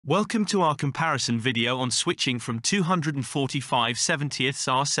Welcome to our comparison video on switching from 245/70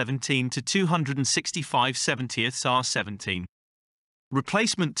 R17 to 265/70 R17.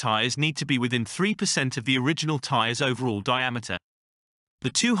 Replacement tires need to be within 3% of the original tire's overall diameter.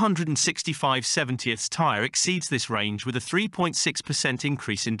 The 265/70 tire exceeds this range with a 3.6%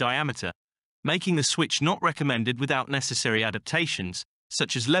 increase in diameter, making the switch not recommended without necessary adaptations,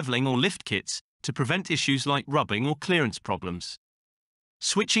 such as leveling or lift kits, to prevent issues like rubbing or clearance problems.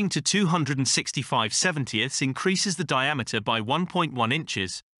 Switching to 265/70 increases the diameter by 1.1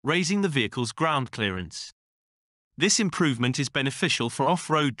 inches, raising the vehicle's ground clearance. This improvement is beneficial for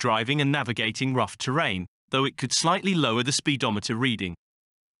off-road driving and navigating rough terrain, though it could slightly lower the speedometer reading.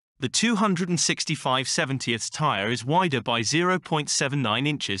 The 265/70 tire is wider by 0.79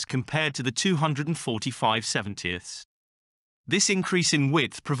 inches compared to the 245/70. This increase in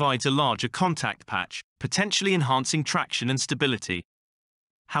width provides a larger contact patch, potentially enhancing traction and stability.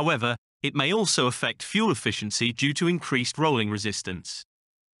 However, it may also affect fuel efficiency due to increased rolling resistance.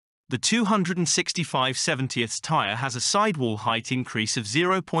 The 265/70 tire has a sidewall height increase of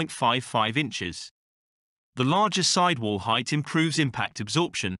 0.55 inches. The larger sidewall height improves impact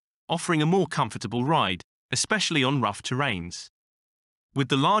absorption, offering a more comfortable ride, especially on rough terrains. With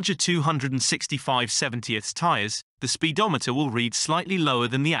the larger 265/70 tires, the speedometer will read slightly lower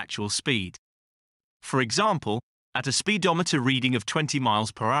than the actual speed. For example, at a speedometer reading of 20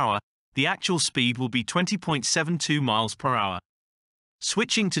 miles per hour, the actual speed will be 20.72 miles per hour.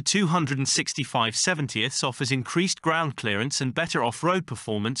 Switching to 265/70 offers increased ground clearance and better off-road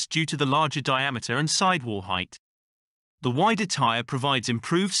performance due to the larger diameter and sidewall height. The wider tire provides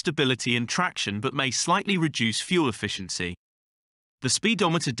improved stability and traction but may slightly reduce fuel efficiency. The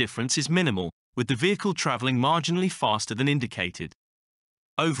speedometer difference is minimal, with the vehicle traveling marginally faster than indicated.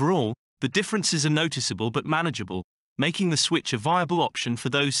 Overall, the differences are noticeable but manageable, making the switch a viable option for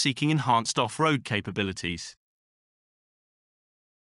those seeking enhanced off-road capabilities.